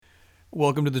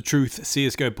Welcome to the Truth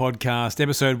CSGO podcast,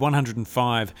 episode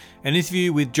 105. An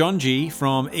interview with John G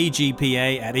from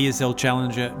EGPA at ESL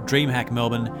Challenger DreamHack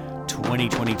Melbourne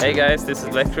 2022. Hey guys, this is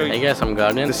Electro. Hey guys, I'm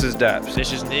Guardian. This is Daps.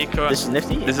 This is Nico. This is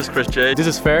Nifty. This is Chris J. This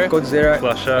is Fair. Godzilla.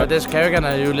 Flasher. This is Kerrigan,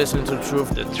 and you listen to The Truth.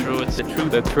 The Truth. The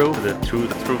Truth. The Truth.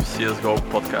 The Truth CSGO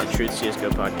podcast. The Truth CSGO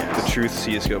podcast. The Truth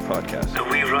CSGO podcast.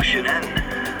 Are we rushing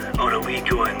in? Or are we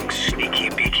going sneaky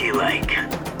beaky like?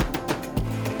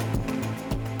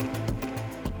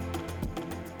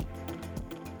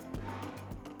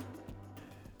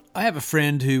 I have a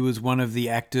friend who was one of the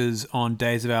actors on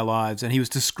Days of Our Lives, and he was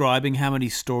describing how many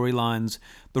storylines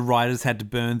the writers had to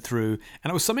burn through.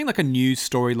 And it was something like a new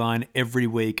storyline every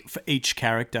week for each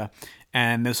character.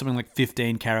 And there's something like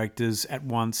 15 characters at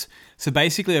once. So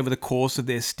basically, over the course of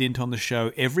their stint on the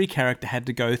show, every character had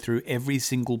to go through every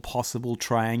single possible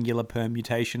triangular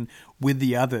permutation with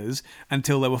the others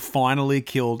until they were finally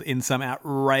killed in some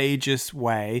outrageous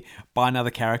way by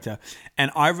another character. And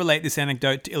I relate this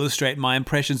anecdote to illustrate my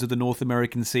impressions of the North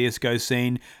American CSGO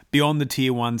scene beyond the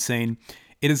Tier 1 scene.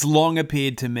 It has long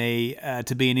appeared to me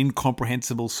to be an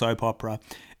incomprehensible soap opera.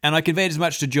 And I conveyed as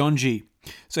much to John G.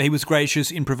 So he was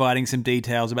gracious in providing some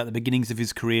details about the beginnings of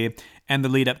his career and the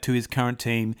lead up to his current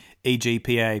team,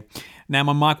 EGPA. Now,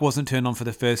 my mic wasn't turned on for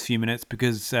the first few minutes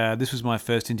because this was my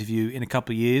first interview in a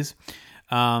couple of years.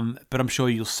 But I'm sure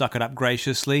you'll suck it up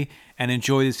graciously and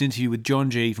enjoy this interview with John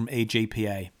G from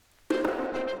EGPA.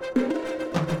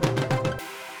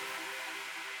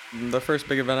 The first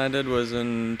big event I did was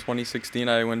in 2016.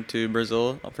 I went to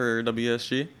Brazil for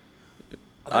WSG.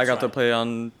 I got to play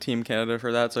on Team Canada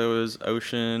for that, so it was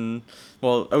Ocean.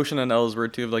 Well, Ocean and Els were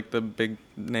two of like the big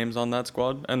names on that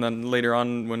squad. And then later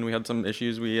on, when we had some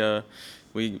issues, I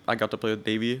got to play with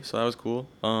Davey, so that was cool.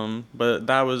 But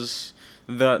that was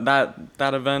that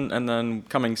event, and then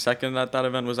coming second at that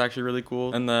event was actually really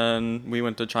cool. And then we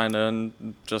went to China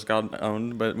and just got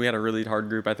owned, but we had a really hard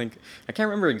group. I can't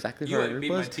remember exactly who our group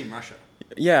was. Team Russia.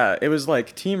 Yeah, it was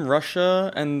like Team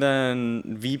Russia and then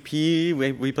VP.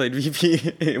 We played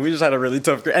VP. We just had a really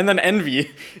tough group. And then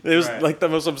Envy. It was like the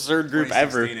most absurd group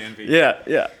ever. Envy. Yeah.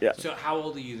 So how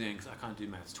old are you then? Because I can't do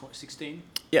maths. 16?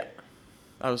 Yeah.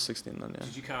 I was 16 then, yeah.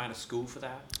 Did you come out of school for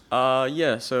that?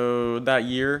 Yeah, so that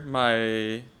year,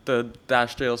 the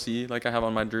Dash JLC, like I have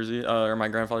on my jersey, or my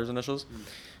grandfather's initials,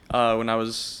 when I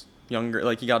was younger,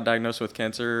 like he got diagnosed with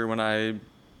cancer when I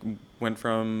went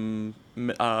from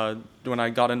when I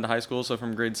got into high school, so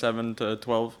from grade 7 to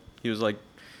 12, he was like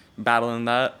battling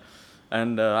that,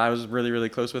 and I was really, really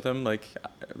close with him. Like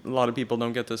a lot of people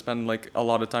don't get to spend like a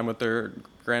lot of time with their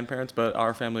grandparents, but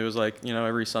our family was like,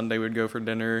 every Sunday we'd go for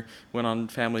dinner, went on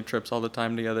family trips all the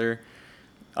time together.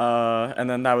 And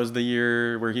then that was the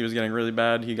year where he was getting really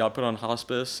bad. He got put on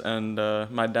hospice, and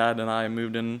my dad and I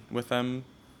moved in with them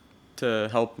to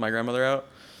help my grandmother out.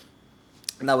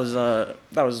 And that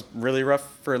was really rough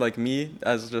for like me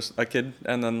as just a kid,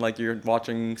 and then like you're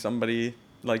watching somebody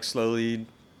like slowly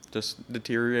just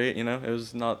deteriorate. It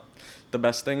was not the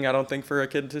best thing, I don't think, for a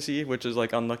kid to see, which is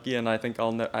like unlucky. And I think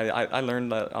I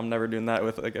learned that I'm never doing that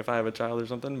with like if I have a child or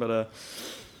something. But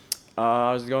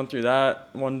I was going through that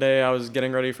one day. I was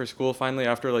getting ready for school finally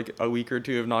after like a week or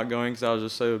two of not going because I was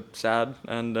just so sad.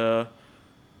 And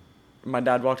my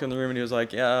dad walked in the room and he was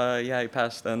like, yeah, he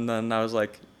passed. And then I was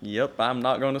like, yep, I'm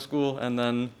not going to school. And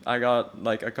then I got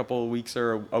like a couple of weeks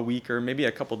or a week or maybe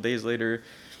a couple of days later,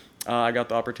 I got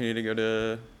the opportunity to go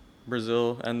to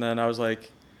Brazil. And then I was like,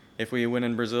 if we win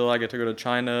in Brazil, I get to go to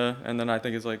China. And then I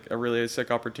think it's like a really sick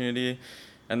opportunity.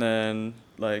 And then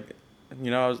like,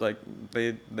 I was like,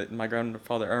 my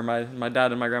grandfather or my dad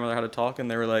and my grandmother had a talk,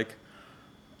 and they were like,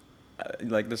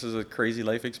 this is a crazy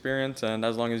life experience, and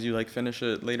as long as you like finish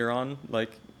it later on,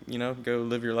 like, go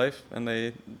live your life. And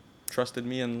they trusted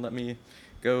me and let me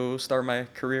go start my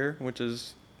career, which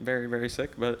is very, very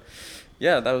sick. But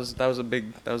yeah, that was a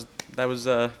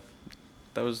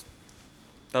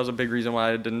big reason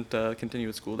why I didn't continue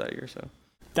with school that year. So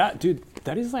that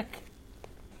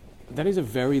is a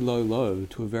very low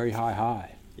to a very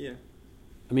high. Yeah.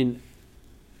 I mean,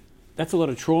 that's a lot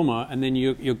of trauma, and then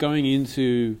you're going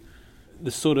into the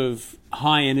sort of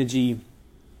high energy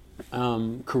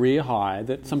career high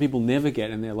that some people never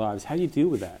get in their lives. How do you deal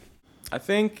with that? I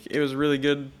think it was really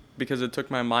good because it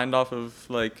took my mind off of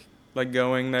like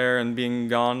going there and being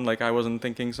gone. Like I wasn't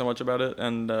thinking so much about it,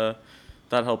 and that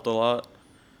helped a lot.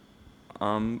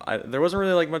 There wasn't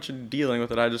really like much dealing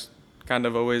with it. I just kind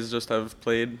of always just have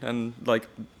played, and like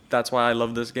that's why I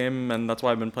love this game, and that's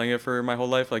why I've been playing it for my whole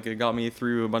life. Like it got me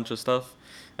through a bunch of stuff,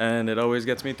 and it always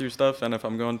gets me through stuff. And if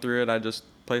I'm going through it, I just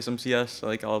play some CS.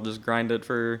 Like I'll just grind it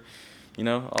for,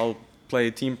 I'll play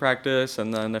team practice,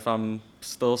 and then if I'm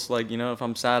still like, you know, if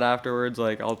I'm sad afterwards,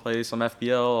 like I'll play some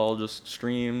FPL, I'll just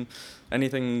stream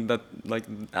anything that, like,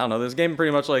 I don't know, this game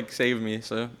pretty much like saved me,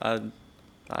 so I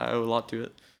owe a lot to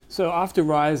it. So after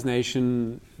Rise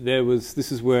Nation,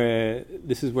 this is where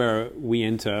we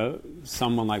enter.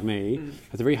 Someone like me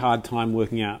has a very hard time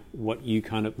working out what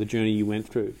the journey you went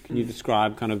through. Can you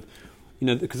describe kind of, you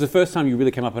know, because the first time you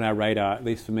really came up on our radar, at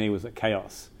least for me, was at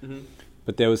Chaos.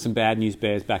 But there was some bad news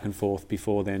bears back and forth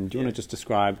before then. Do you want to just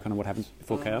describe kind of what happened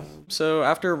before Chaos? So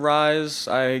after Rise,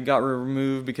 I got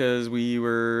removed because we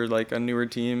were like a newer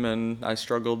team, and I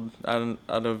struggled at an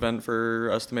event for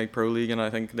us to make Pro League, and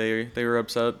I think they were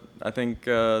upset. I think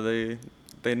they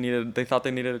thought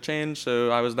they needed a change, so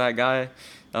I was that guy.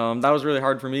 That was really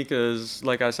hard for me because,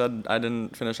 like I said, I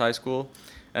didn't finish high school.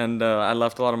 And I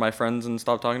left a lot of my friends and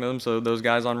stopped talking to them. So those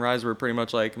guys on Rise were pretty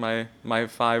much like my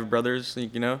 5 brothers,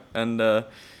 you know. And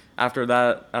after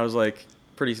that, I was like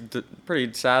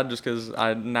pretty sad just because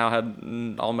I now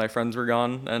had all my friends were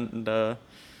gone, and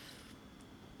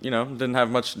you know, didn't have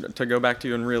much to go back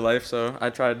to in real life. So I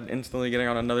tried instantly getting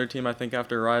on another team. I think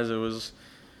after Rise, it was,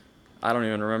 I don't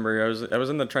even remember. I was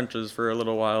in the trenches for a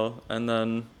little while, and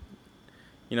then,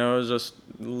 you know, it was just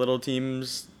little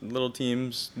teams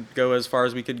go as far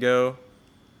as we could go.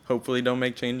 Hopefully don't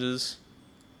make changes.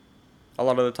 A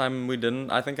lot of the time we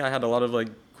didn't. I think I had a lot of like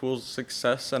cool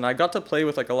success, and I got to play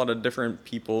with like a lot of different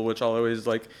people, which I'll always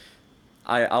like.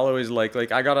 I'll always like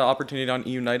I got an opportunity on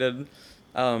United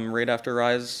right after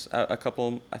Rise, I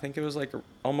think it was like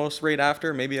almost right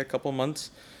after, maybe a couple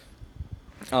months.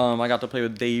 I got to play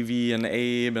with Davey and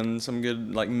Abe and some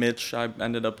good, like Mitch I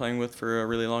ended up playing with for a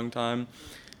really long time.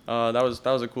 That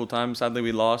was a cool time. Sadly,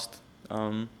 we lost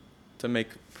to make.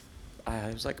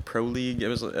 It was like Pro League. It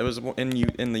was in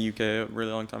the UK a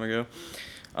really long time ago.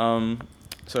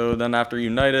 So then after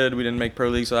United, we didn't make Pro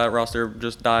League, so that roster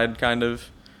just died kind of.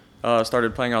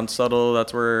 Started playing on Subtle.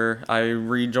 That's where I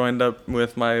rejoined up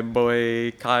with my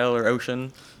boy Kyle or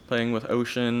Ocean, playing with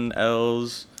Ocean,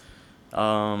 Els.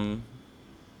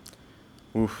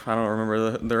 I don't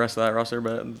remember the rest of that roster,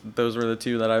 but those were the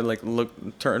two that I like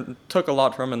took a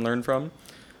lot from and learned from.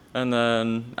 And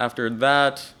then after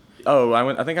that,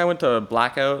 I think I went to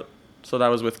Blackout, so that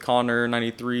was with Connor,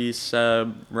 93,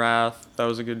 Seb, Wrath. That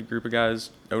was a good group of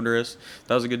guys. Odorous,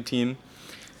 that was a good team.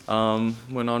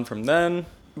 Went on from then.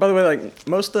 By the way, like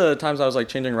most of the times I was like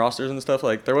changing rosters and stuff,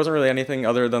 like there wasn't really anything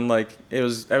other than like it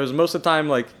was most of the time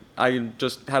like I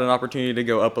just had an opportunity to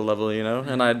go up a level, you know,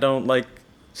 and I don't like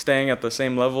staying at the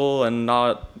same level and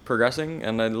not progressing,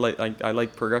 and I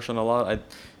like progression a lot.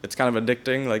 It's kind of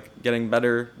addicting, like getting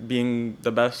better, being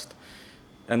the best.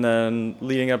 And then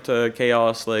leading up to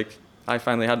Chaos, like I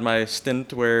finally had my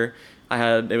stint where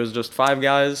it was just 5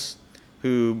 guys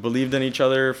who believed in each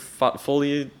other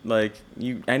fully. Like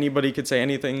anybody could say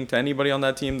anything to anybody on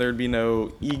that team. There'd be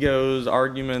no egos,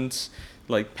 arguments,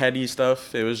 like petty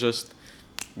stuff. It was just,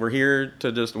 we're here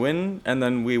to just win, and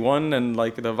then we won, and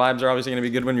like the vibes are obviously going to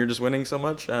be good when you're just winning so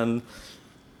much, and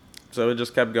so it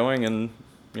just kept going, and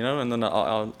you know, and then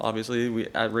obviously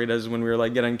at Raiders, when we were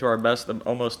like getting to our best,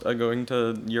 almost going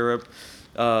to Europe,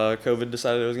 COVID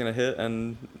decided it was going to hit,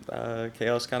 and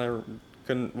Chaos kind of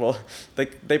couldn't. Well,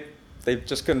 they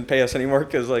just couldn't pay us anymore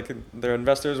because like their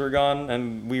investors were gone,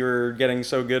 and we were getting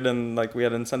so good, and like we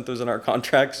had incentives in our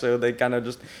contract, so they kind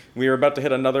of we were about to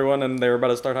hit another one, and they were about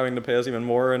to start having to pay us even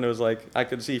more, and it was like I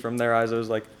could see from their eyes, it was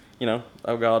like, you know,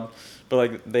 oh God. But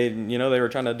like they were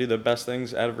trying to do the best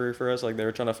things ever for us. Like they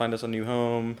were trying to find us a new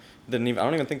home. I don't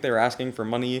even think they were asking for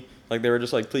money. Like they were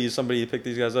just like, please, somebody pick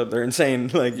these guys up. They're insane.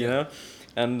 Like, you know,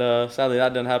 and sadly that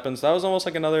didn't happen. So that was almost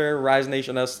like another Rise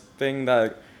Nation-esque thing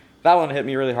that one hit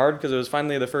me really hard, because it was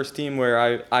finally the first team where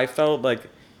I felt like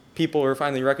people were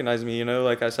finally recognizing me, you know,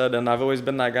 like I said, and I've always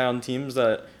been that guy on teams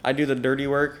that I do the dirty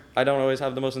work. I don't always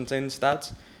have the most insane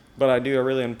stats, but I do a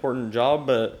really important job,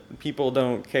 but people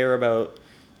don't care about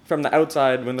from the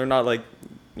outside when they're not like,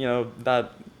 you know,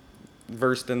 that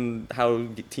versed in how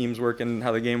teams work and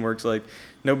how the game works. Like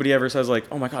nobody ever says like,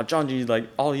 oh my God, John G, like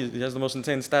he has the most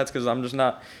insane stats, because I'm just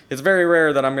not. It's very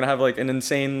rare that I'm gonna have like an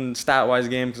insane stat-wise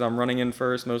game because I'm running in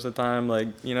first most of the time, like,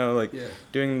 you know, like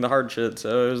doing the hard shit.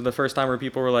 So it was the first time where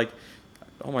people were like,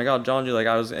 oh my God, John G, like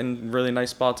I was in really nice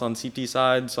spots on CT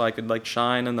side, so I could like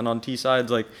shine, and then on T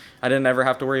sides, like I didn't ever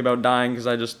have to worry about dying because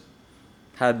I just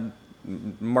had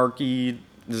Marky,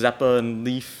 Zeppa, and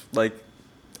Leaf, like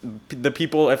the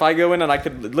people. If I go in and I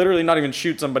could literally not even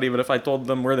shoot somebody, but if I told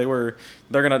them where they were,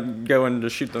 they're gonna go and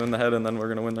just shoot them in the head, and then we're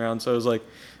gonna win the round. So it was like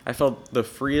I felt the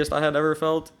freest I had ever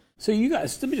felt. So you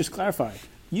guys, let me just clarify.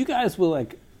 You guys were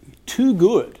like too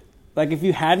good Like, if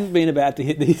you hadn't been about to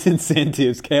hit these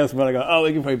incentives, Chaos might have gone, oh,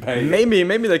 we can probably pay you.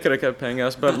 Maybe they could have kept paying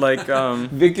us, but like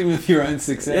Victim of your own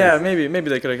success. yeah, maybe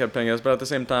they could have kept paying us, but at the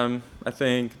same time, I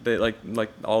think they like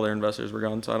all their investors were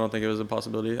gone, so I don't think it was a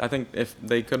possibility. I think if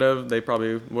they could have, they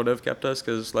probably would have kept us,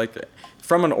 because like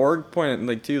from an org point,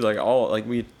 like too, like all like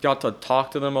we got to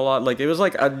talk to them a lot. Like it was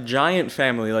like a giant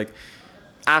family. Like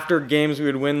after games we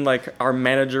would win, like our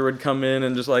manager would come in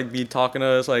and just like be talking to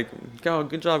us like, "Oh,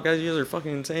 good job, guys! You guys are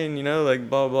fucking insane," you know, like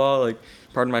blah blah. Like,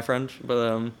 pardon my French,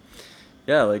 but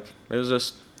yeah, like it was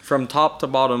just from top to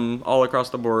bottom, all across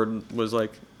the board was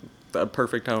like a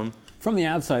perfect home. From the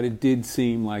outside, it did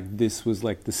seem like this was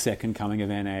like the second coming of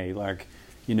NA. Like,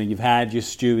 you know, you've had your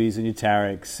Stewies and your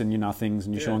Tarek's and your Nothings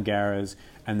and your Sean Garras,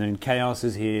 and then Chaos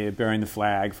is here bearing the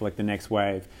flag for like the next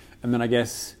wave. And then I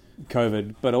guess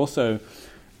COVID, but also,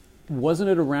 wasn't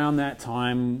it around that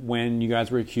time when you guys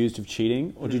were accused of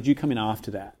cheating, or did you come in after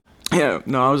that? Yeah,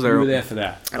 no, I was there. You were there for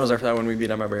that. I was there for that when we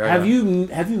beat MIBR. Have you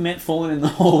met Fallen in the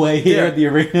hallway here at the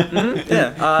arena? Mm-hmm.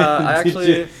 Yeah,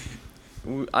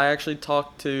 I actually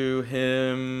talked to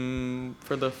him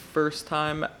for the first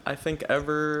time, I think,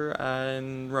 ever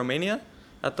in Romania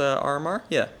at the RMR.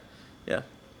 Yeah.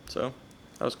 So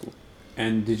that was cool.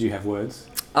 And did you have words?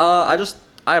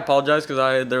 I apologized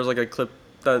because there was like a clip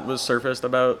that was surfaced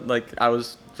about like I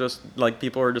was just like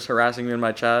people were just harassing me in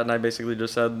my chat, and I basically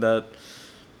just said that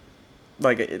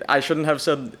like I shouldn't have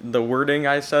said the wording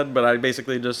I said, but I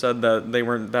basically just said that they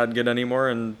weren't that good anymore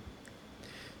and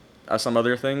some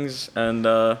other things, and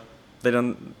the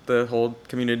whole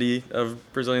community of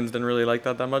Brazilians didn't really like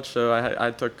that much, so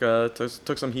I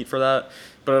took some heat for that,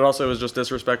 but it also was just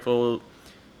disrespectful.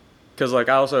 Because, like,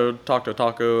 I also talked to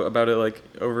Taco about it, like,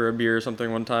 over a beer or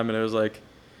something one time, and it was like,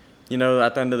 you know,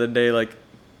 at the end of the day, like,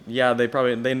 yeah,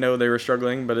 they know they were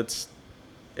struggling, but it's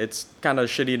kind of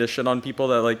shitty to shit on people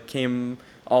that, like, came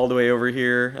all the way over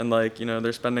here, and, like, you know,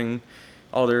 they're spending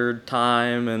all their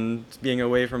time and being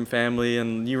away from family,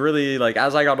 and you really, like,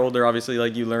 as I got older, obviously,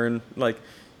 like, you learn, like,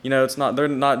 you know, they're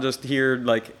not just here,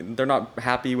 like, they're not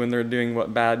happy when they're doing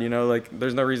what bad, you know, like,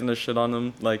 there's no reason to shit on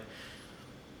them, like,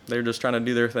 they're just trying to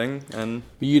do their thing. And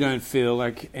but you don't feel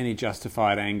like any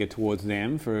justified anger towards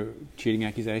them for cheating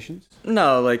accusations?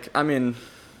 No, like, I mean,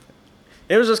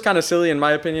 it was just kind of silly in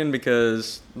my opinion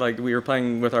because, like, we were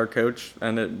playing with our coach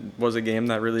and it was a game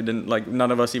that really didn't, like,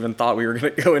 none of us even thought we were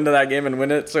going to go into that game and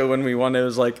win it. So when we won, it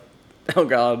was like, oh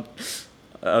God,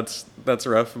 that's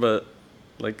rough. But,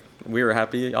 like, we were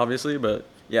happy, obviously. But,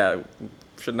 yeah,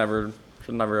 should never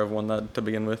have won that to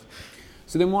begin with.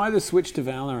 So then why the switch to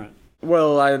Valorant?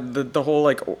 Well, the whole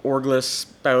like Orgless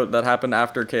bout that happened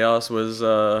after Chaos was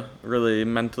really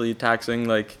mentally taxing.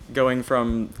 Like going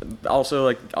from also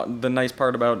like the nice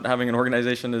part about having an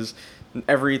organization is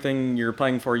everything you're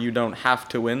playing for you don't have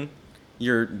to win.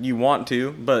 You want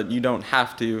to, but you don't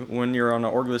have to. When you're on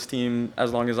an Orgless team,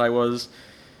 as long as I was,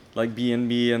 like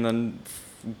BNB, and then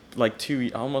like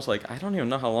almost like I don't even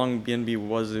know how long BNB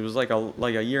was. It was like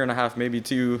a year and a half, maybe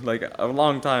two, like a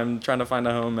long time trying to find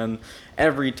a home. And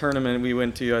every tournament we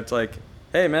went to, it's like,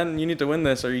 hey man, you need to win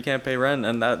this or you can't pay rent.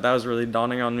 And that was really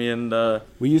dawning on me. And were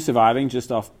you surviving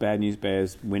just off Bad News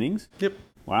Bears winnings? Yep.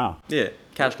 Wow. Yeah,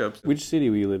 cash cups. Which city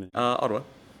were you living in? Ottawa.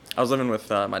 I was living with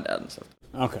my dad and stuff.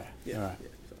 Okay. Yeah. All right.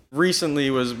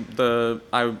 Recently was when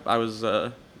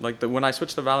I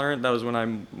switched to Valorant, that was when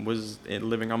I was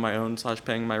living on my own /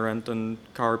 paying my rent and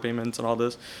car payments and all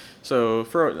this. So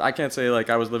I can't say like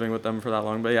I was living with them for that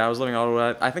long, but yeah, I was living in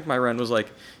Ottawa. I think my rent was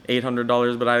like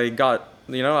 $800, but I got,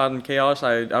 you know, on Chaos,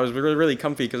 I was really, really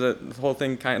comfy because the whole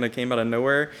thing kind of came out of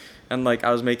nowhere. And like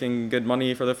I was making good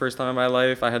money for the first time in my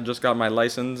life. I had just got my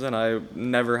license and I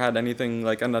never had anything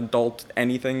like an adult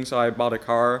anything. So I bought a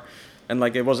car. And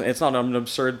like it's not an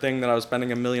absurd thing that I was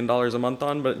spending $1 million a month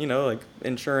on, but you know, like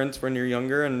insurance when you're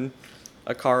younger and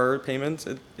a car payments,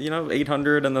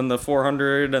 $800 and then the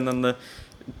 $400 and then the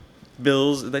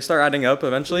bills, they start adding up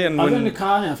eventually. And I've owned a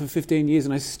car now for 15 years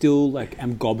and I still like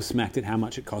am gobsmacked at how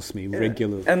much it costs me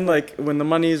regularly. And like when the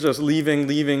money's just leaving,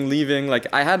 like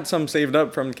I had some saved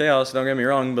up from Chaos, don't get me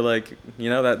wrong, but like, you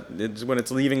know, that it's when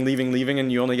it's leaving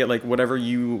and you only get like whatever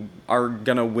you are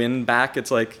gonna win back,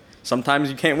 it's like sometimes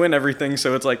you can't win everything,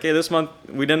 so it's like, hey, this month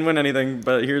we didn't win anything,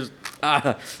 but here's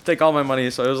take all my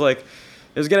money. So it was like,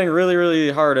 it was getting really,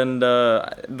 really hard. And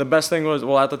the best thing was,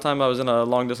 well, at the time I was in a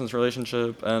long distance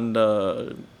relationship, and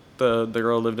the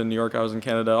girl lived in New York. I was in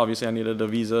Canada. Obviously, I needed a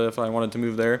visa if I wanted to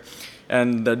move there.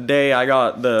 And the day I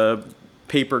got the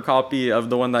paper copy of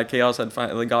the one that Chaos had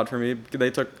finally got for me, they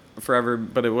took forever,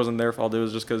 but it wasn't their fault. It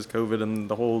was just because COVID and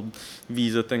the whole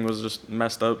visa thing was just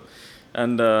messed up.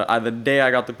 And the day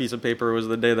I got the piece of paper was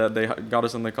the day that they got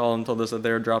us in the call and told us that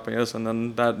they were dropping us, and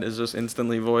then that is just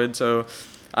instantly void. So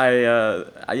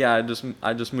I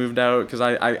just moved out because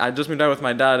I just moved out with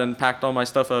my dad and packed all my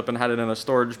stuff up and had it in a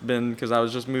storage bin because I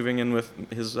was just moving in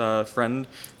with his friend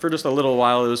for just a little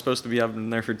while. It was supposed to be, I've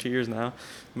been there for 2 years now,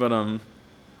 but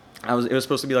it was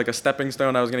supposed to be like a stepping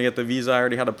stone. I was gonna get the visa. I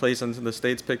already had a place in the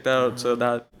States picked out, so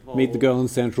that Meet the girl in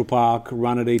Central Park,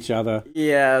 run at each other.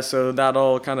 yeah, so that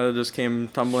all kind of just came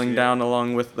tumbling down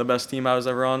along with the best team I was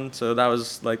ever on. So that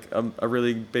was like a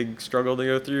really big struggle to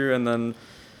go through. And then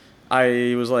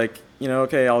I was like,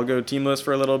 okay, I'll go teamless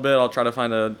for a little bit. I'll try to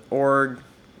find an org.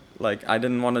 Like, I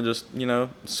didn't want to just,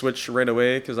 switch right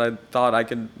away because I thought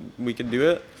we could do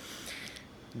it.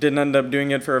 Didn't end up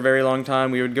doing it for a very long time.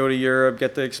 We would go to Europe,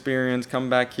 get the experience, come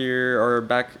back here or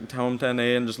back to home to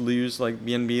NA and just lose like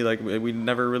BNB. Like, we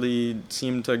never really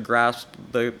seemed to grasp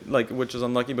which is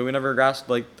unlucky, but we never grasped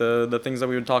like the things that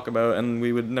we would talk about, and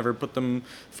we would never put them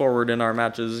forward in our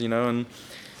matches, and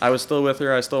I was still with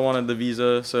her. I still wanted the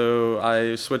visa, so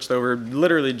I switched over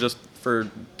literally just to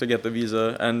get the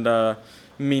visa. And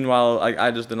meanwhile,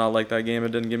 I just did not like that game.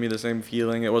 It didn't give me the same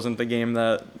feeling. It wasn't the game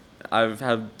that I've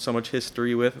had so much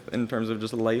history with in terms of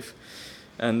just life.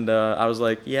 And I was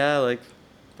like, yeah, like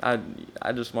I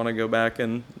just want to go back.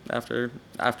 And after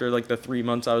like the 3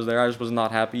 months I was there, I just was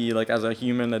not happy. Like, as a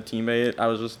human, a teammate, I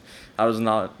was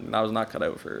not cut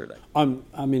out for it. I'm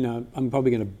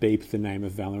probably going to beep the name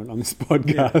of Valorant on this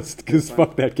podcast because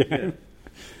fuck that game. Yeah.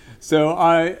 So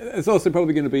it's also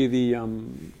probably going to be the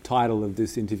title of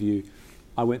this interview.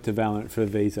 I went to Valorant for a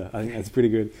visa. I think that's pretty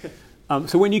good.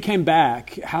 So when you came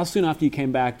back, how soon after you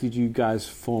came back did you guys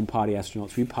form Party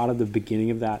Astronauts? Were you part of the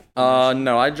beginning of that?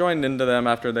 No, I joined into them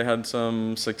after they had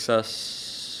some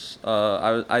success.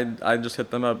 I just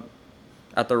hit them up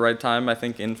at the right time. I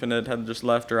think Infinite had just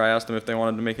left, or I asked them if they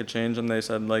wanted to make a change, and they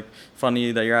said, like,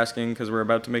 funny that you're asking because we're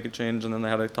about to make a change, and then they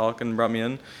had a talk and brought me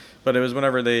in. But it was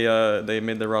whenever they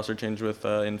made the roster change with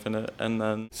Infinite, and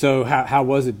then. So how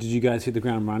was it? Did you guys hit the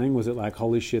ground running? Was it like,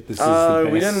 holy shit, this is the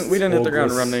best? We didn't hit the ground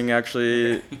running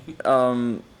actually.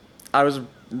 I was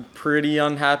pretty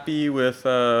unhappy with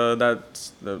the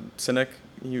Cynic.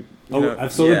 I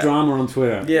saw the drama on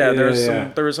Twitter. Yeah,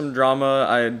 there was some drama.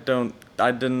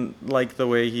 I didn't like the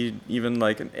way he even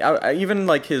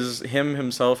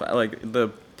himself, like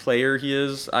the player he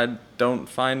is, I don't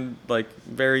find like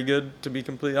very good, to be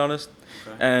completely honest.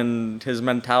 Okay. And his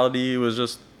mentality was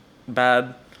just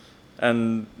bad,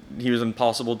 and he was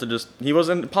impossible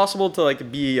to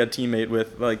like be a teammate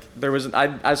with. Like, there was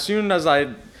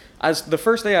as the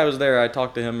first day I was there, I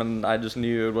talked to him and I just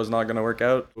knew it was not going to work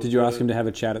out. Did you ask him to have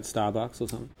a chat at Starbucks or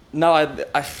something? No, I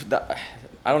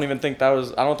don't even think I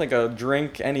don't think a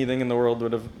drink, anything in the world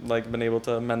would have like been able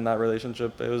to mend that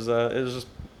relationship. It was just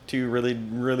two really,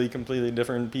 really completely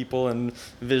different people and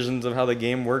visions of how the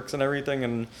game works and everything,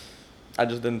 and I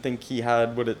just didn't think he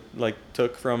had what it like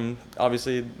took from,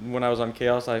 obviously when I was on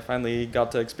Chaos I finally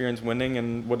got to experience winning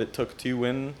and what it took to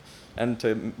win and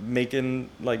to make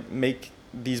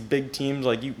these big teams.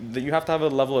 Like, you have to have a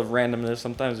level of randomness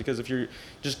sometimes, because if you're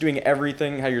just doing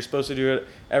everything how you're supposed to do it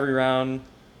every round,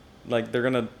 like, they're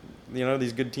gonna,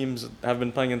 these good teams have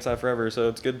been playing inside forever, so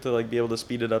it's good to like be able to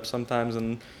speed it up sometimes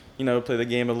and play the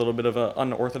game a little bit of an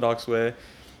unorthodox way.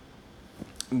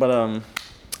 But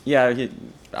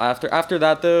after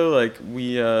that though, like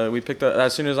we picked up,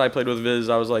 as soon as I played with Viz,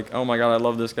 I was like, oh my god, I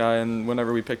love this guy. And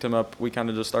whenever we picked him up, we kind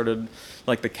of just started,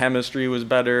 like, the chemistry was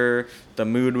better, the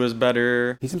mood was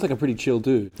better. He seems like a pretty chill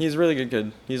dude. He's a really good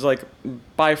kid. He's like,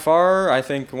 by far, I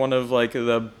think one of like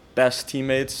the best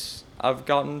teammates I've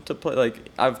gotten to play. Like,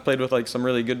 I've played with like some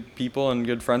really good people and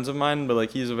good friends of mine, but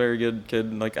like, he's a very good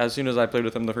kid. Like, as soon as I played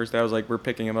with him the first day, I was like, we're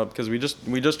picking him up, because we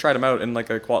just tried him out in like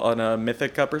on a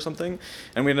Mythic Cup or something,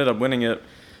 and we ended up winning it.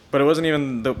 But it wasn't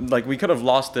even we could have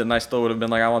lost it, and I still would have been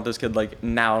like, I want this kid like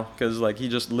now, because like he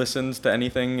just listens to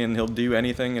anything and he'll do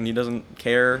anything, and he doesn't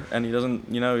care, and he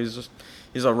doesn't,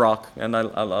 he's a rock, and I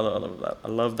love that. I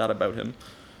love that about him.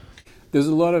 There's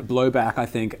a lot of blowback, I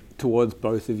think, towards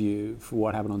both of you for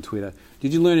what happened on Twitter.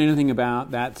 Did you learn anything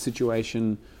about that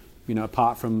situation,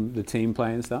 apart from the team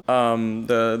play and stuff?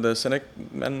 The Cynic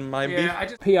and my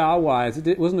beef? PR-wise,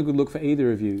 it wasn't a good look for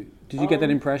either of you. Did you get that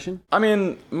impression? I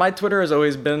mean, my Twitter has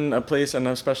always been a place, and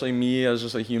especially me as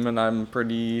just a human, I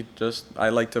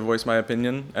like to voice my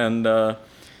opinion, and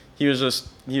he was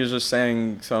just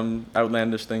saying some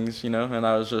outlandish things, and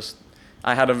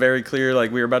I had a very clear, like,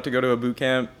 we were about to go to a boot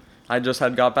camp. I just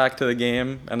had got back to the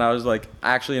game, and I was like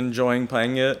actually enjoying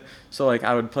playing it. So like,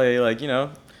 I would play, like,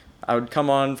 I would come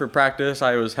on for practice.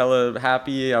 I was hella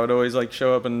happy. I would always like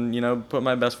show up and put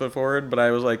my best foot forward. But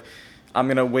I was like, I'm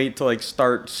gonna wait to like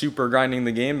start super grinding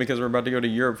the game because we're about to go to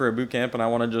Europe for a boot camp, and I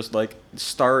want to just like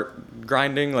start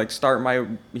grinding, like start my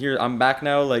here. I'm back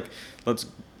now. Like let's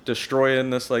destroy in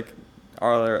this like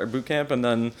our boot camp, and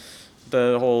then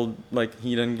the whole like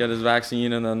he didn't get his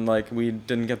vaccine, and then like we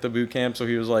didn't get the boot camp, so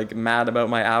he was like mad about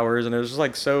my hours, and it was just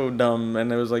like so dumb,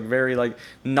 and it was like very like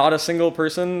not a single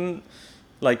person.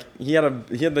 Like he had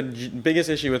the biggest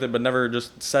issue with it, but never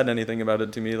just said anything about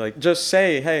it to me. Like just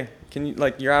say, hey, can you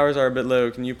like your hours are a bit low?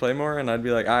 Can you play more? And I'd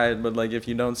be like, all right, but like if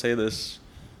you don't say this,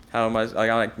 how am I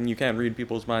like you can't read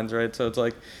people's minds, right? So it's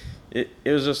like, it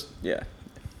was just yeah.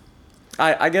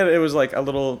 I get it was like a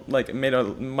little like might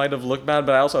have looked bad,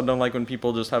 but I also don't like when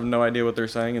people just have no idea what they're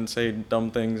saying and say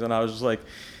dumb things. And I was just like,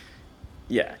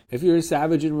 yeah. If you're a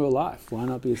savage in real life, why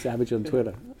not be a savage on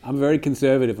Twitter? I'm very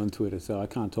conservative on Twitter, so I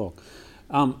can't talk.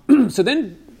 So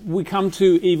then we come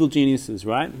to Evil Geniuses,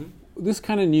 right? Mm-hmm. This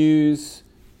kind of news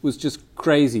was just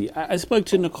crazy. I spoke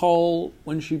to Nicole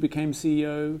when she became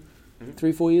CEO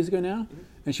 3-4 years ago now,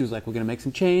 and she was like, we're going to make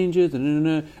some changes,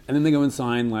 and then they go and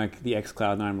sign like the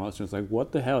xCloud9 roster. It's like,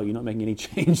 what the hell? You're not making any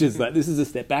changes. Like, this is a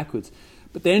step backwards.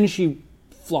 But then she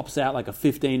flops out like a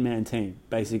 15-man team,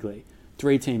 basically.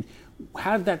 3 teams.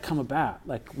 How did that come about?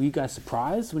 Like, were you guys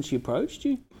surprised when she approached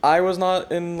you? I was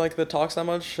not in like the talks that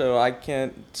much, so I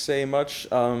can't say much.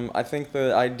 I think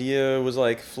the idea was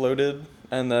like floated,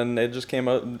 and then it just came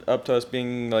up to us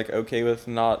being like okay with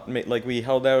not like we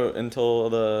held out until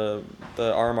the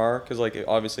RMR, because like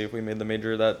obviously if we made the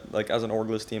major, that like as an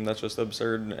orgless team, that's just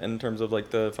absurd in terms of like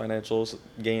the financials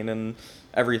gain and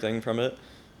everything from it.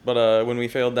 But when we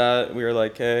failed that, we were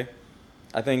like, hey,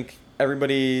 I think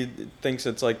everybody thinks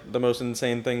it's like the most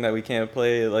insane thing that we can't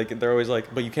play. Like they're always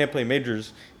like, but you can't play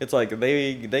majors. It's like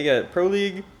they get Pro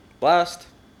League, Blast,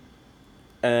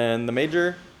 and the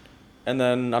major, and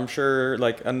then I'm sure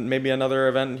like maybe another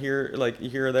event here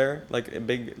or there, like a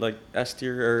big like S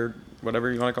tier or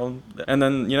whatever you want to call them. And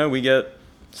then we get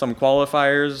some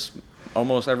qualifiers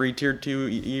almost every tier 2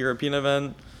 European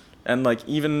event. And like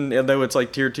even though it's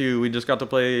like tier 2, we just got to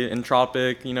play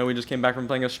Entropic. We just came back from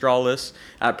playing Astralis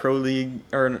at Pro League,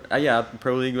 Pro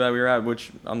League that we were at,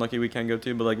 which I'm lucky we can't go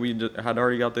to, but like we had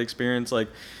already got the experience. Like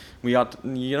we got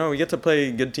we get to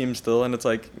play good teams still, and it's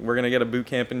like we're gonna get a boot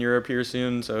camp in Europe here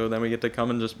soon, so then we get to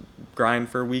come and just grind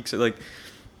for weeks.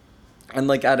 And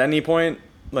like at any point,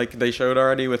 like they showed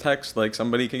already with Hex, like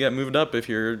somebody could get moved up if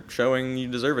you're showing you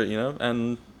deserve it,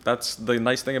 and that's the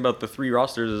nice thing about the 3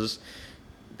 rosters is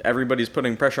everybody's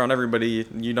putting pressure on everybody.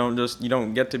 You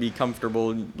don't get to be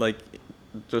comfortable like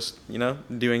just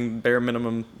doing bare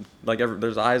minimum. Like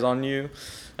there's eyes on you,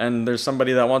 and there's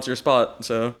somebody that wants your spot.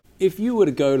 So if you were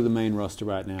to go to the main roster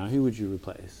right now, who would you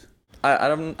replace? I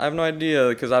have no idea,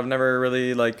 because I've never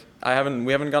really we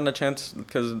haven't gotten a chance,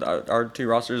 because our 2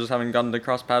 rosters just haven't gotten to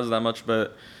cross paths that much.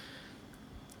 But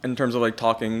in terms of like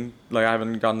talking, like I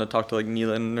haven't gotten to talk to like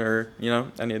Neelan or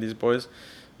any of these boys.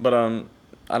 But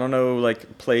I don't know,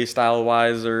 like, play style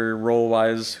wise or role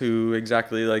wise, who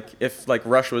exactly, like, if like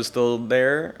Rush was still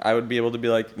there, I would be able to be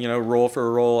like, role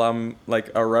for role, I'm like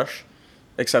a Rush,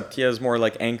 except he has more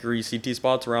like anchory CT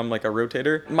spots where I'm like a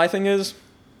rotator. My thing is,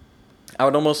 I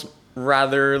would almost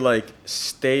rather like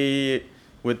stay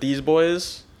with these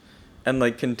boys and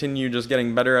like continue just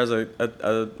getting better as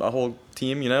a whole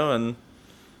team, and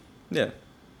yeah.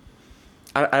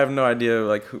 I have no idea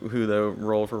like who the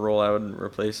role for role I would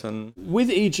replace. And with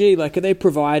EG, like, are they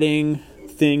providing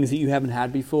things that you haven't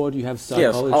had before? Do you have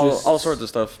psychologists? Yes, all sorts of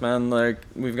stuff, man. Like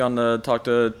we've gone to talk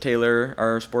to Taylor,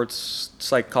 our sports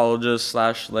psychologist /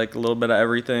 like a little bit of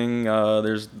everything.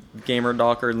 There's Gamer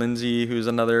Doc or Lindsay, who's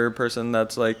another person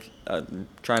that's like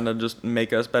trying to just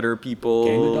make us better people.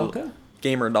 Gamer Doc?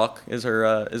 Gamer Doc is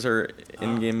her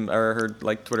in-game or her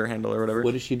like Twitter handle or whatever.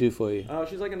 What does she do for you?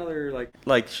 She's like another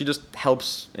like she just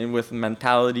helps with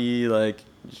mentality. Like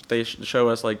they show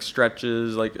us like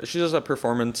stretches. Like she's just a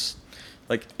performance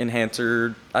like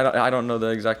enhancer. I don't know the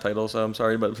exact title, so I'm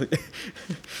sorry, but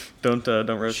don't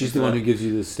roast. She's the one who gives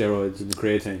you the steroids and the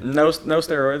creatine. No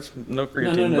steroids, no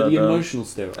creatine. No, but, the emotional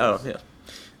steroids. Oh yeah,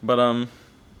 but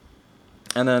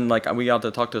and then like we got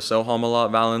to talk to Soham a lot.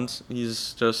 Valens,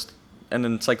 he's just an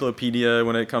encyclopedia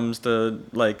when it comes to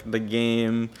like the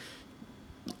game,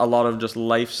 a lot of just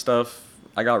life stuff.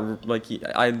 I got like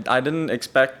I didn't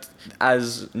expect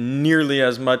as nearly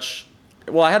as much.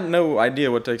 Well, I had no idea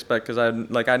what to expect, because I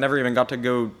never even got to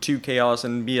go to Chaos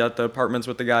and be at the apartments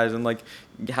with the guys and like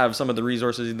have some of the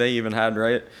resources they even had,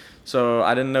 right? So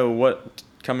I didn't know what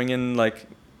coming in, like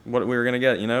what we were gonna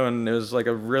get, and it was like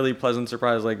a really pleasant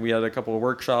surprise. Like we had a couple of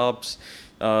workshops.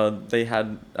 They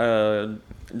had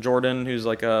Jordan, who's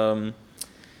like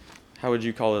how would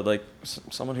you call it, like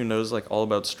someone who knows like all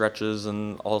about stretches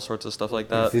and all sorts of stuff like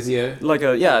that. Physio. Like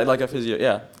a physio,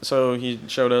 yeah. So he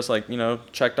showed us, like,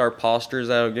 checked our postures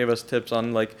out, gave us tips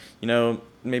on, like,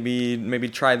 maybe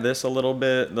try this a little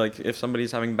bit, like if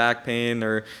somebody's having back pain,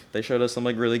 or they showed us some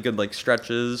like really good like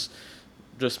stretches.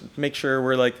 Just make sure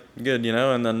we're like good,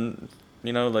 and then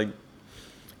like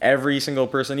every single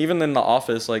person, even in the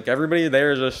office, like everybody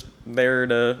there is just there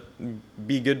to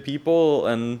be good people,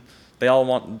 and they all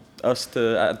want us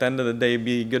to, at the end of the day,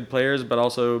 be good players, but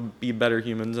also be better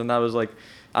humans. And that was like,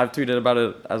 I've tweeted about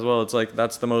it as well. It's like,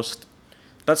 that's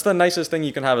the nicest thing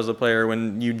you can have as a player,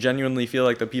 when you genuinely feel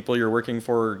like the people you're working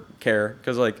for care.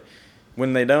 Because like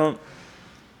when they don't,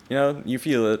 you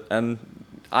feel it. And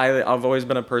I've always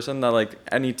been a person that, like,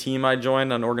 any team I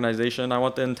join, an organization, I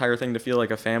want the entire thing to feel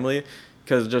like a family.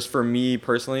 Because just for me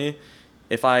personally,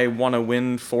 if I want to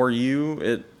win for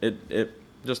you, it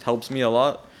just helps me a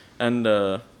lot. And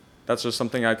that's just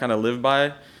something I kind of live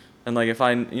by. And like, if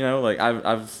I, like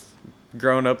I've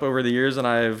grown up over the years, and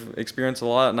I've experienced a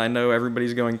lot, and I know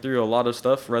everybody's going through a lot of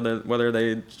stuff, whether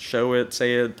they show it,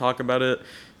 say it, talk about it.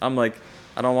 I'm like,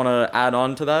 I don't want to add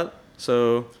on to that.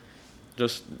 So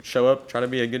just show up, try to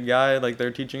be a good guy like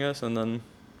they're teaching us, and then...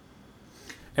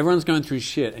 Everyone's going through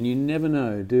shit, and you never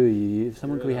know, do you?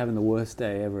 Someone could be having the worst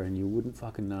day ever, and you wouldn't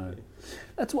fucking know.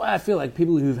 That's why I feel like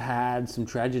people who've had some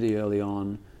tragedy early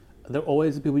on, they're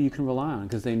always the people you can rely on,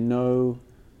 because they know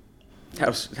how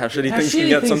shitty things can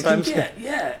get sometimes.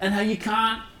 Yeah, and how you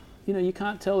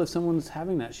can't tell if someone's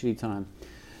having that shitty time.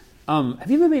 Have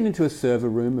you ever been into a server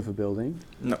room of a building?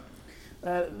 No.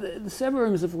 The server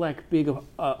rooms of like big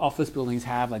office buildings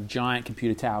have like giant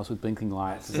computer towers with blinking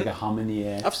lights. It's like a hum in the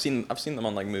air. I've seen them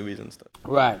on like movies and stuff.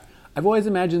 Right. I've always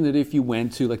imagined that if you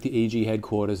went to like the EG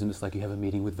headquarters and it's like you have a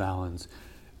meeting with Valens,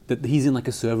 that he's in like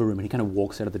a server room and he kind of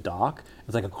walks out of the dark.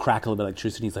 It's like a crackle of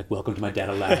electricity. He's like, "Welcome to my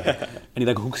data lab," and he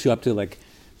like hooks you up to like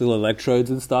little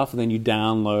electrodes and stuff, and then you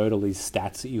download all these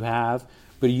stats that you have.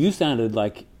 But you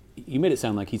made it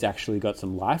sound like he's actually got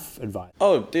some life advice.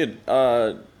 Oh, dude.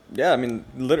 Yeah, I mean,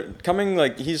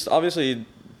 he's obviously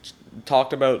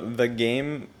talked about the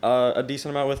game a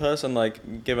decent amount with us, and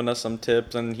like given us some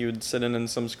tips, and he would sit in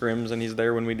some scrims, and he's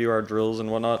there when we do our drills and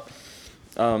whatnot.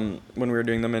 When we were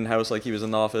doing them in-house, like he was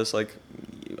in the office, like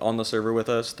on the server with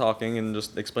us, talking and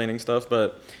just explaining stuff.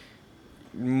 But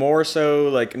more so,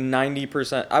 like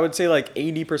 90%, I would say like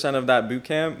 80% of that boot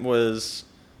camp was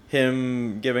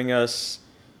him giving us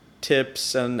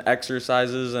tips and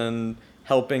exercises and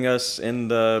helping us in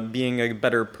the being a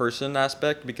better person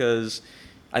aspect, because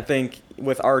I think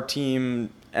with our team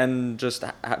and just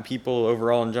people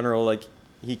overall in general, like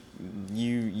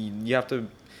you have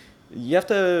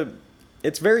to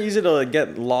it's very easy to like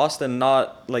get lost and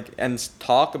not like and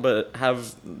talk, but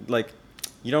have like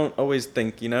you don't always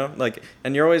think, like,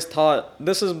 and you're always taught.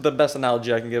 This is the best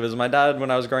analogy I can give, is my dad, when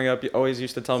I was growing up, he always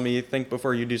used to tell me, think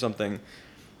before you do something,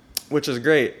 which is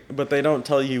great, but they don't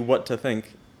tell you what to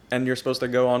think. And you're supposed to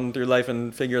go on through life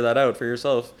and figure that out for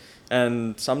yourself.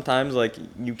 And sometimes, like,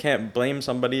 you can't blame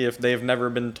somebody if they've never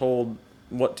been told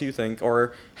what to think,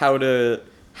 or how to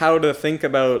think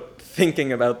about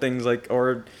thinking about things, like,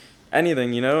 or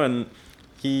anything, And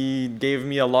he gave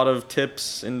me a lot of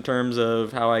tips in terms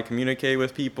of how I communicate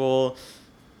with people,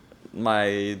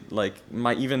 my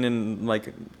even in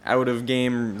like out of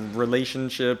game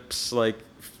relationships, like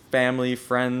family,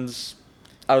 friends.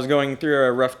 I was going through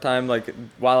a rough time, like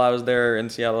while I was there in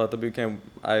Seattle at the boot camp.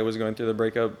 I was going through the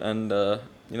breakup, and it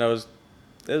was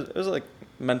like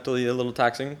mentally a little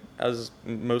taxing, as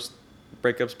most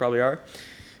breakups probably are.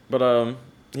 But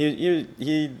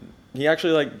he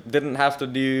actually like didn't have to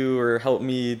do or help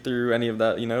me through any of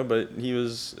that, But he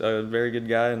was a very good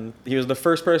guy, and he was the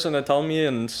first person to tell me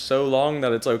in so long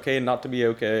that it's okay not to be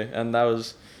okay, and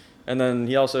then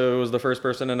he also was the first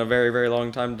person in a very, very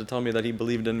long time to tell me that he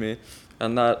believed in me.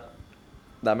 And that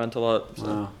meant a lot. So.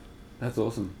 Wow, that's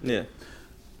awesome. Yeah.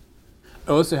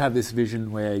 I also have this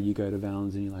vision where you go to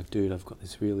Valens and you're like, dude, I've got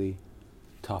this really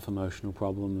tough emotional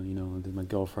problem, my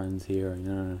girlfriend's here,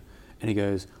 and he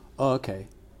goes, oh, okay.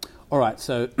 All right,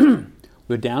 so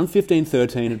we're down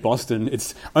 15-13 at Boston.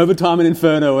 It's overtime in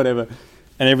Inferno or whatever.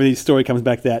 And every story comes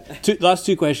back to that. Last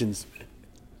two questions.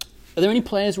 Are there any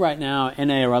players right now,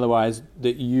 NA or otherwise,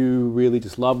 that you really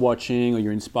just love watching, or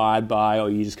you're inspired by, or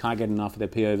you just can't get enough of their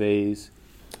POVs?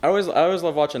 I always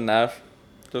love watching Naf,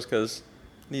 just because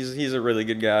he's a really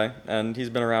good guy, and he's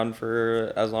been around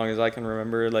for as long as I can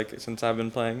remember, like since I've been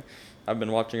playing. I've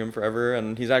been watching him forever,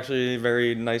 and he's actually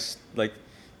very nice. Like,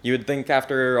 you would think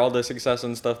after all the success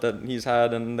and stuff that he's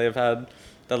had and they've had,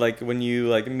 that like when you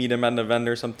like meet him at an event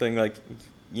or something, like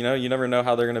you know, you never know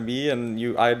how they're gonna be, and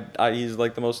he's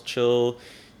like the most chill.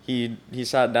 He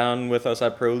sat down with us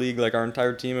at Pro League, like our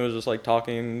entire team. It was just like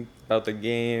talking about the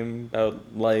game,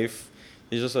 about life.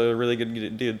 He's just a really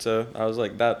good dude. So I was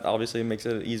like, that obviously makes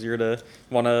it easier to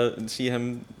want to see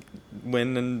him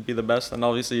win and be the best. And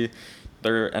obviously,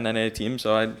 they're an NA team,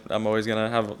 so I'm always gonna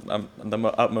have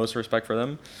the utmost respect for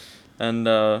them. And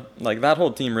like that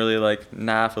whole team really, like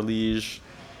Naf, Elige,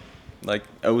 like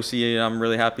OC, I'm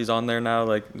really happy he's on there now.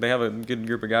 Like they have a good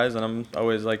group of guys, and I'm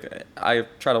always like, I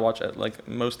try to watch it like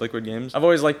most Liquid games. I've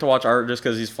always liked to watch Art just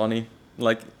because he's funny.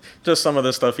 Like just some of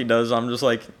the stuff he does, I'm just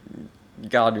like,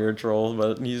 God, you're a troll.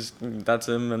 But that's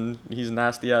him, and he's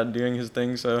nasty at doing his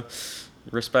thing. So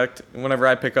respect. Whenever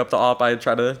I pick up the op, I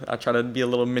try to be a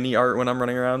little mini Art when I'm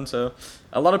running around. So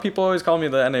a lot of people always call me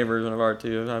the NA version of Art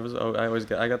too.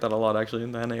 I got that a lot actually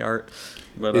in the NA Art.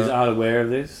 But Is Art aware of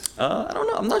this? I don't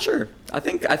know. I'm not sure. I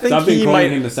think So I've been he calling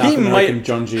might. him the South American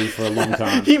John G for a long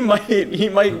time. he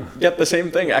might get the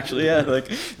same thing actually. Yeah. Like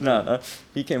no,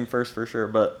 he came first for sure.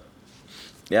 But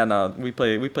yeah, no, we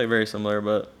play very similar.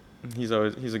 But he's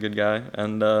a good guy,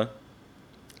 and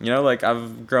you know, like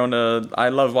I've grown to. I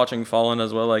love watching Fallen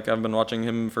as well. Like I've been watching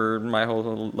him for my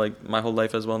whole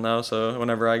life as well now. So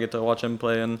whenever I get to watch him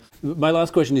play, and My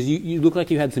last question is: you look like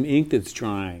you had some ink that's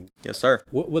drying. yes, sir.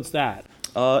 What's that?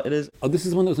 It is. Oh, this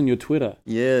is one that was on your Twitter.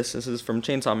 Yes, this is from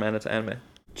Chainsaw Man. It's an anime.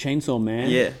 Chainsaw Man.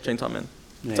 Yeah, Chainsaw Man.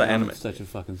 It's an I'm anime. such a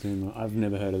fucking zoomer. I've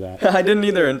never heard of that. I didn't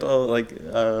either until like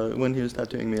when he was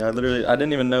tattooing me. I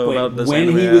didn't even know about this. When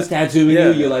anime. he was tattooing Yeah.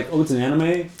 you, you're like, oh, it's an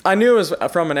anime? I knew it was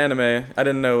from an anime. I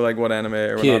didn't know like what anime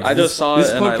or Kids, whatnot. I just saw this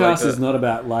it and I liked podcast is it. not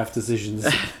about life decisions.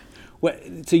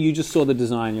 So you just saw the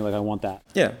design, you're like, I want that.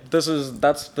 Yeah, that's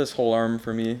this whole arm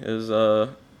for me is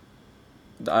a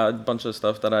bunch of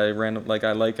stuff that I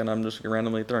like and I'm just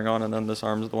randomly throwing on, and then this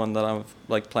arm's the one that I've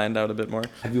like planned out a bit more.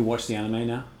 Have you watched the anime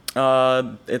now?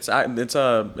 It's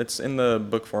in the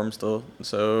book form still,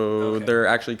 so Okay. they're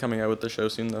actually coming out with the show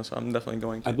soon though, so I'm definitely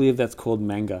going to. I believe that's called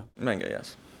manga. Manga,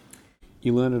 yes.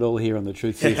 You learn it all here on the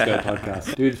Truth CSGO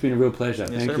podcast. Dude, it's been a real pleasure.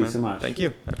 Yes, Thank sir, you man. so much. Thank you.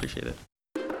 I appreciate it.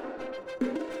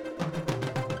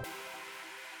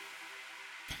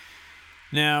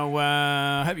 Now,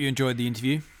 I hope you enjoyed the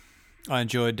interview. I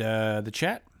enjoyed the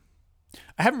chat.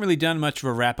 I haven't really done much of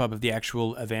a wrap-up of the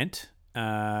actual event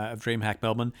of DreamHack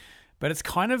Melbourne, but it's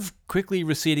kind of quickly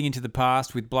receding into the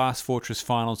past with Blast Fortress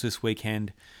finals this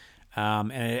weekend.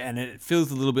 And it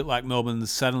feels a little bit like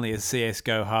Melbourne's suddenly a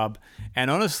CSGO hub. And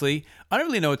honestly, I don't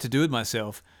really know what to do with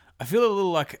myself. I feel a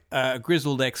little like a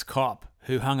grizzled ex-cop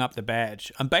who hung up the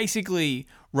badge. I'm basically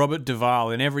Robert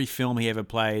Duvall in every film he ever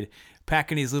played,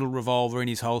 packing his little revolver in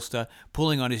his holster,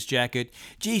 pulling on his jacket.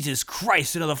 Jesus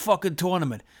Christ, another fucking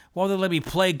tournament. Why don't they let me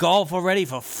play golf already,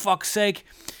 for fuck's sake?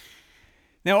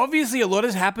 Now, obviously, a lot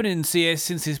has happened in CS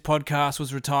since this podcast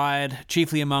was retired.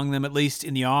 Chiefly among them, at least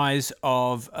in the eyes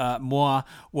of moi,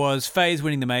 was FaZe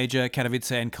winning the major,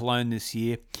 Katowice and Cologne this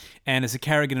year. And as a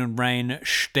Carrigan and Rain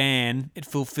stan, it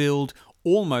fulfilled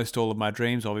almost all of my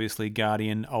dreams. Obviously,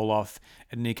 Guardian, Olaf,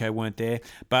 and Nico weren't there.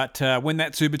 But when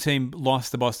that super team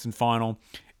lost the Boston final,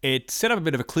 it set up a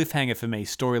bit of a cliffhanger for me,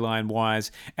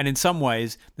 storyline-wise. And in some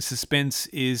ways, the suspense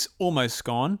is almost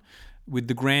gone, with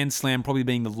the Grand Slam probably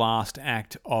being the last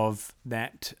act of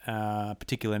that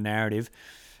particular narrative.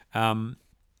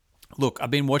 Look,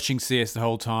 I've been watching CS the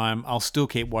whole time. I'll still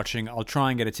keep watching. I'll try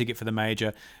and get a ticket for the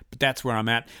major, but that's where I'm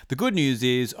at. The good news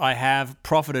is I have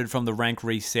profited from the rank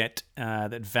reset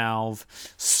that Valve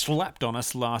slapped on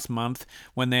us last month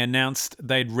when they announced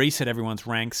they'd reset everyone's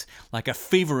ranks like a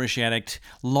feverish addict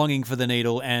longing for the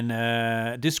needle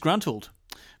and disgruntled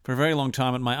for a very long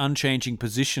time at my unchanging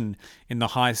position in the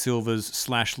high silvers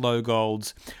 / low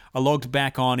golds. I logged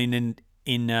back on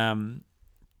in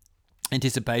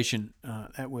anticipation,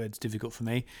 that word's difficult for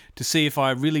me, to see if I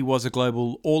really was a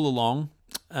global all along.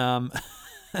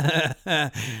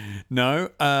 No,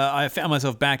 I found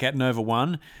myself back at Nova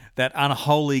 1, that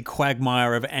unholy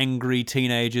quagmire of angry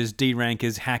teenagers,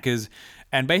 D-rankers, hackers,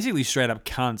 and basically straight up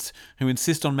cunts who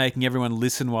insist on making everyone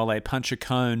listen while they punch a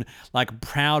cone like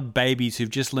proud babies who've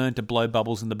just learned to blow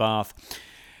bubbles in the bath.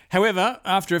 However,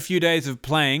 after a few days of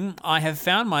playing, I have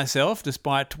found myself,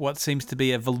 despite what seems to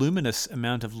be a voluminous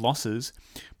amount of losses,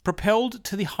 propelled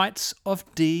to the heights of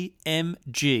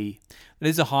DMG. That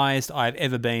is the highest I've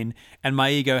ever been, and my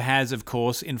ego has, of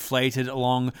course, inflated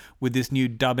along with this new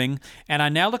dubbing, and I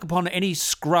now look upon any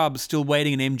scrub still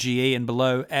waiting in MGE and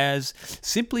below as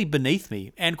simply beneath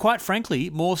me, and quite frankly,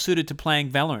 more suited to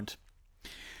playing Valorant.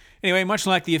 Anyway, much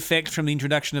like the effect from the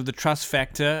introduction of the trust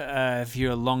factor, if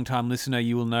you're a long-time listener,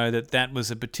 you will know that that was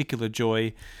a particular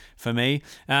joy for me.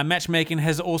 Matchmaking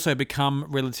has also become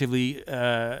relatively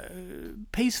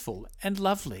peaceful and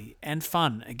lovely and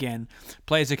fun again.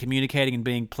 Players are communicating and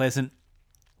being pleasant.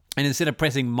 And instead of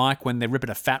pressing mic when they're ripping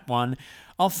a fat one,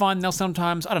 I'll find they'll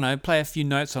sometimes, play a few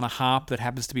notes on a harp that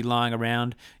happens to be lying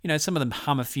around. Some of them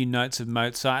hum a few notes of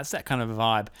Mozart. It's that kind of a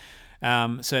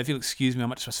vibe. So if you'll excuse me, I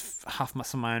might just huff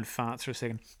some of my own farts for a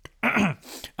second.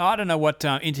 I don't know what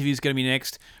interview's going to be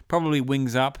next. Probably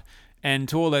Wings Up. And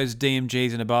to all those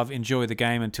DMGs and above, enjoy the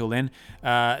game until then.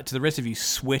 To the rest of you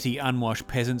sweaty, unwashed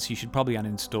peasants, you should probably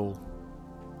uninstall.